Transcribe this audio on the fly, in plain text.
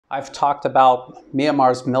I've talked about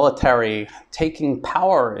Myanmar's military taking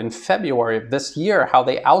power in February of this year, how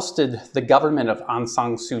they ousted the government of Aung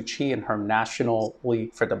San Suu Kyi and her National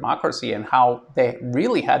League for Democracy, and how they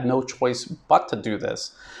really had no choice but to do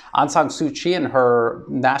this. Aung San Suu Kyi and her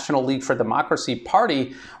National League for Democracy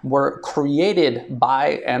party were created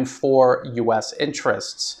by and for U.S.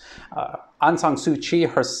 interests. Aung San Suu Kyi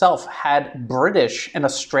herself had British and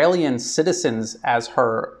Australian citizens as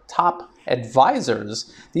her top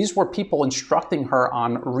advisors. These were people instructing her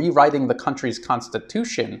on rewriting the country's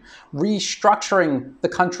constitution, restructuring the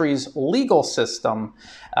country's legal system,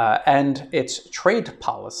 and its trade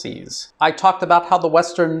policies. I talked about how the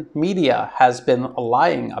Western media has been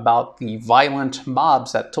lying about the violent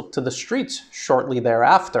mobs that took to the streets shortly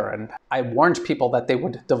thereafter, and I warned people that they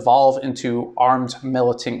would devolve into armed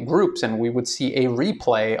militant groups and we would see a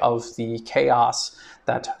replay of the chaos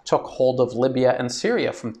that took hold of Libya and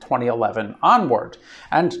Syria from 2011 onward.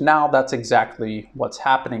 And now that's exactly what's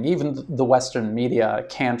happening. Even the Western media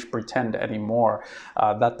can't pretend anymore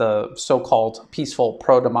that the so-called peaceful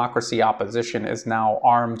pro-democracy opposition is now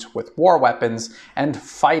armed with war weapons and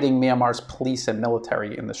fighting Myanmar's police and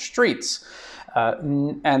military in the streets.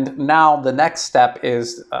 And now the next step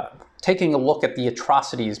is taking a look at the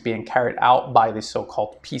atrocities being carried out by the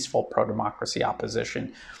so-called peaceful pro-democracy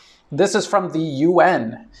opposition. This is from the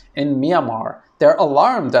UN in Myanmar. They're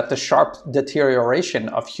alarmed at the sharp deterioration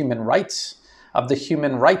of human rights, of the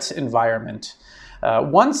human rights environment.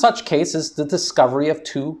 One such case is the discovery of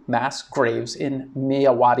 2 mass graves in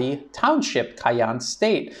Insein Township, Kayan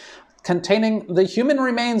State, containing the human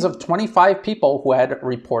remains of 25 people who had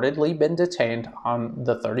reportedly been detained on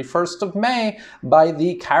the 31st of May by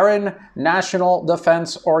the Karen National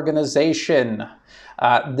Defense Organization.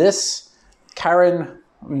 This Karen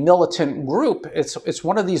militant group, it's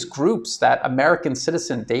one of these groups that American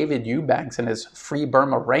citizen David Eubanks and his Free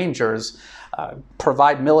Burma Rangers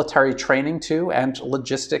provide military training to and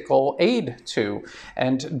logistical aid to.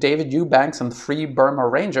 And David Eubanks and the Free Burma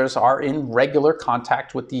Rangers are in regular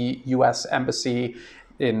contact with the U.S. Embassy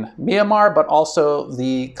in Myanmar, but also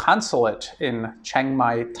the consulate in Chiang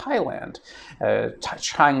Mai, Thailand.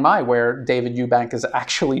 Chiang Mai, where David Eubank is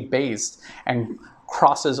actually based and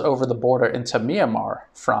crosses over the border into Myanmar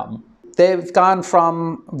from. They've gone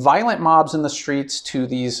from violent mobs in the streets to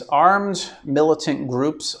these armed militant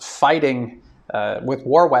groups fighting with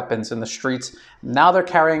war weapons in the streets. Now they're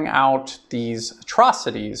carrying out these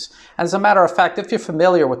atrocities. As a matter of fact, if you're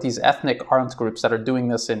familiar with these ethnic armed groups that are doing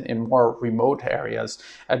this in more remote areas,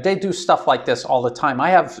 they do stuff like this all the time.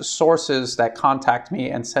 I have sources that contact me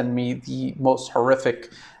and send me the most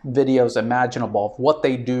horrific videos imaginable of what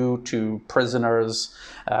they do to prisoners,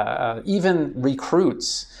 even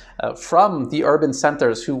recruits from the urban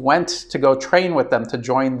centers who went to go train with them to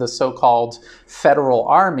join the so-called federal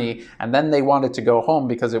army, and then they wanted to go home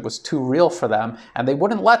because it was too real for them, and they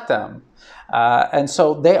wouldn't let them. And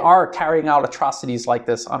so they are carrying out atrocities like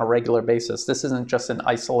this on a regular basis. This isn't just an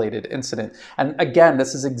isolated incident. And again,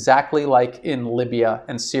 this is exactly like in Libya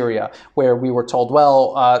and Syria, where we were told,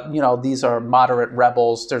 well, you know, these are moderate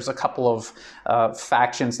rebels. There's a couple of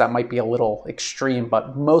factions that might be a little extreme,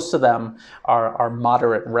 but most of them are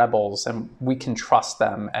moderate rebels, and we can trust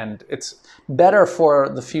them. And it's better for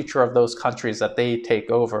the future of those countries that they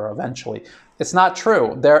take over eventually. It's not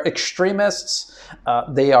true. They're extremists.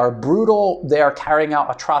 They are brutal. They are carrying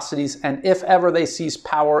out atrocities. And if ever they seize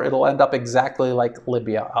power, it'll end up exactly like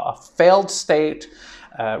Libya, a failed state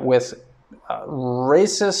with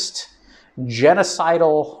racist,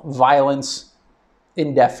 genocidal violence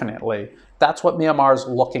indefinitely. That's what Myanmar is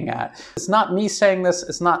looking at. It's not me saying this.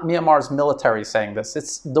 It's not Myanmar's military saying this.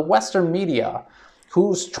 It's the Western media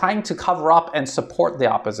who's trying to cover up and support the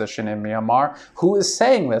opposition in Myanmar, who is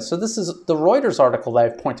saying this. So this is the Reuters article that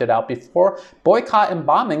I've pointed out before. Boycott and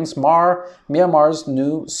bombings mar Myanmar's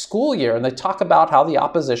new school year. And they talk about how the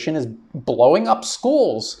opposition is blowing up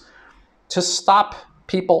schools to stop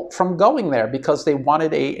people from going there because they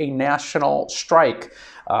wanted a national strike.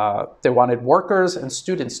 They wanted workers and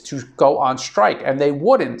students to go on strike, and they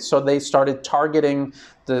wouldn't. So they started targeting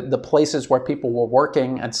the places where people were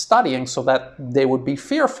working and studying so that they would be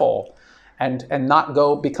fearful and not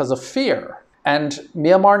go because of fear. And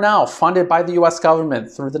Myanmar Now, funded by the US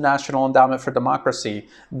government through the National Endowment for Democracy,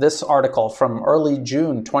 this article from early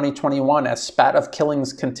June 2021, as spat of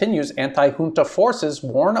killings continues, anti-junta forces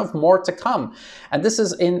warn of more to come. And this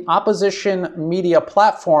is an opposition media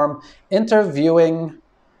platform interviewing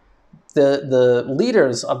the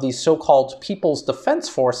leaders of these so-called People's Defense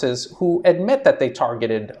Forces who admit that they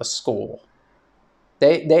targeted a school.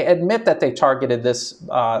 They admit that they targeted this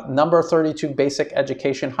number 32 basic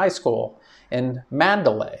education high school in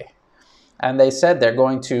Mandalay. And they said they're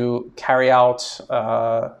going to carry out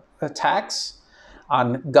attacks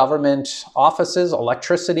on government offices,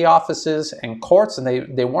 electricity offices, and courts, and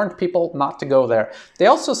they warned people not to go there. They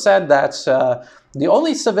also said that the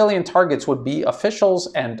only civilian targets would be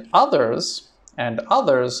officials and others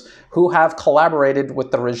who have collaborated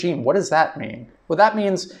with the regime. What does that mean? Well, that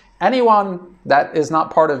means anyone that is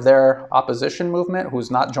not part of their opposition movement,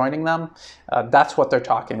 who's not joining them, that's what they're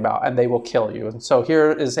talking about, and they will kill you. And so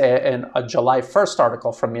here is a July 1st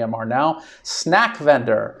article from Myanmar Now. Snack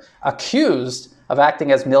vendor accused of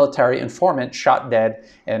acting as military informant shot dead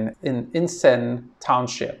in Insein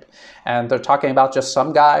Township. And they're talking about just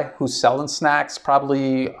some guy who's selling snacks,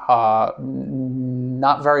 probably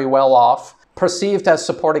not very well off, perceived as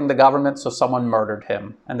supporting the government, so someone murdered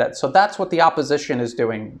him. And so that's what the opposition is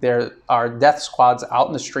doing. There are death squads out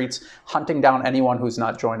in the streets hunting down anyone who's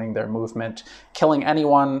not joining their movement, killing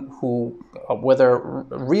anyone who, whether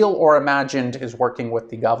real or imagined, is working with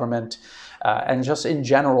the government, and just in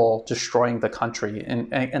general destroying the country.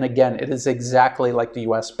 And again, it is exactly like the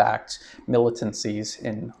US-backed militancies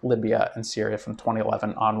in Libya and Syria from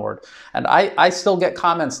 2011 onward. And I still get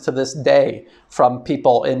comments to this day from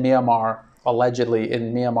people in Myanmar, allegedly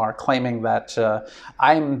in Myanmar, claiming that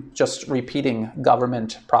I'm just repeating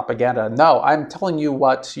government propaganda. No, I'm telling you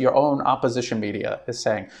what your own opposition media is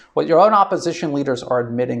saying, what your own opposition leaders are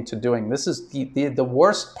admitting to doing. This is the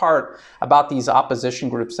worst part about these opposition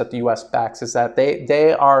groups that the US backs, is that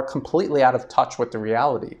they are completely out of touch with the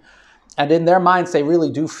reality. And in their minds, they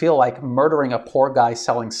really do feel like murdering a poor guy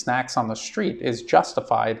selling snacks on the street is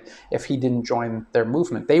justified if he didn't join their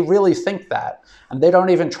movement. They really think that, and they don't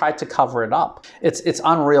even try to cover it up. It's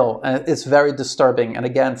unreal, and it's very disturbing. And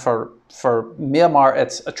again, for Myanmar,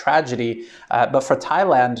 it's a tragedy, but for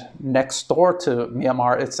Thailand, next door to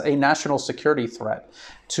Myanmar, it's a national security threat.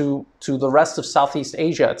 To the rest of Southeast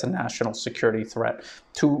Asia, it's a national security threat.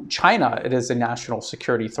 To China, it is a national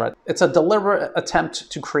security threat. It's a deliberate attempt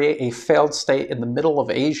to create a failed state in the middle of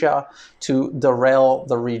Asia to derail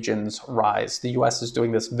the region's rise. The US is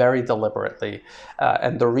doing this very deliberately,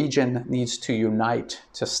 and the region needs to unite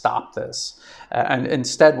to stop this. And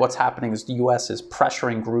instead, what's happening is the US is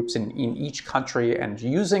pressuring groups in each country and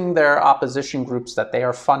using their opposition groups that they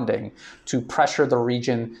are funding to pressure the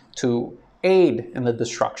region to aid in the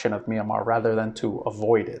destruction of Myanmar rather than to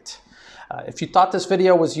avoid it. If you thought this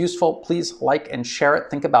video was useful, please like and share it.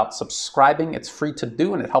 Think about subscribing. It's free to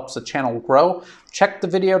do and it helps the channel grow. Check the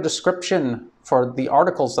video description for the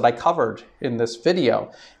articles that I covered in this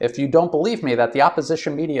video. If you don't believe me that the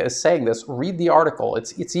opposition media is saying this, read the article.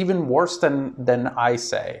 It's even worse than I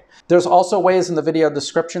say. There's also ways in the video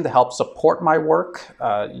description to help support my work,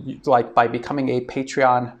 like by becoming a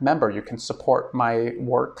Patreon member. You can support my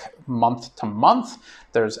work month to month.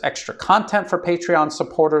 There's extra content for Patreon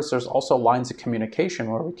supporters. There's also lines of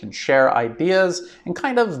communication where we can share ideas and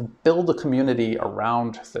kind of build a community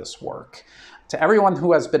around this work. To everyone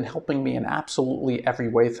who has been helping me in absolutely every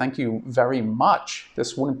way, thank you very much.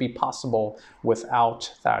 This wouldn't be possible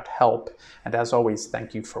without that help. And as always,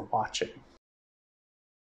 thank you for watching.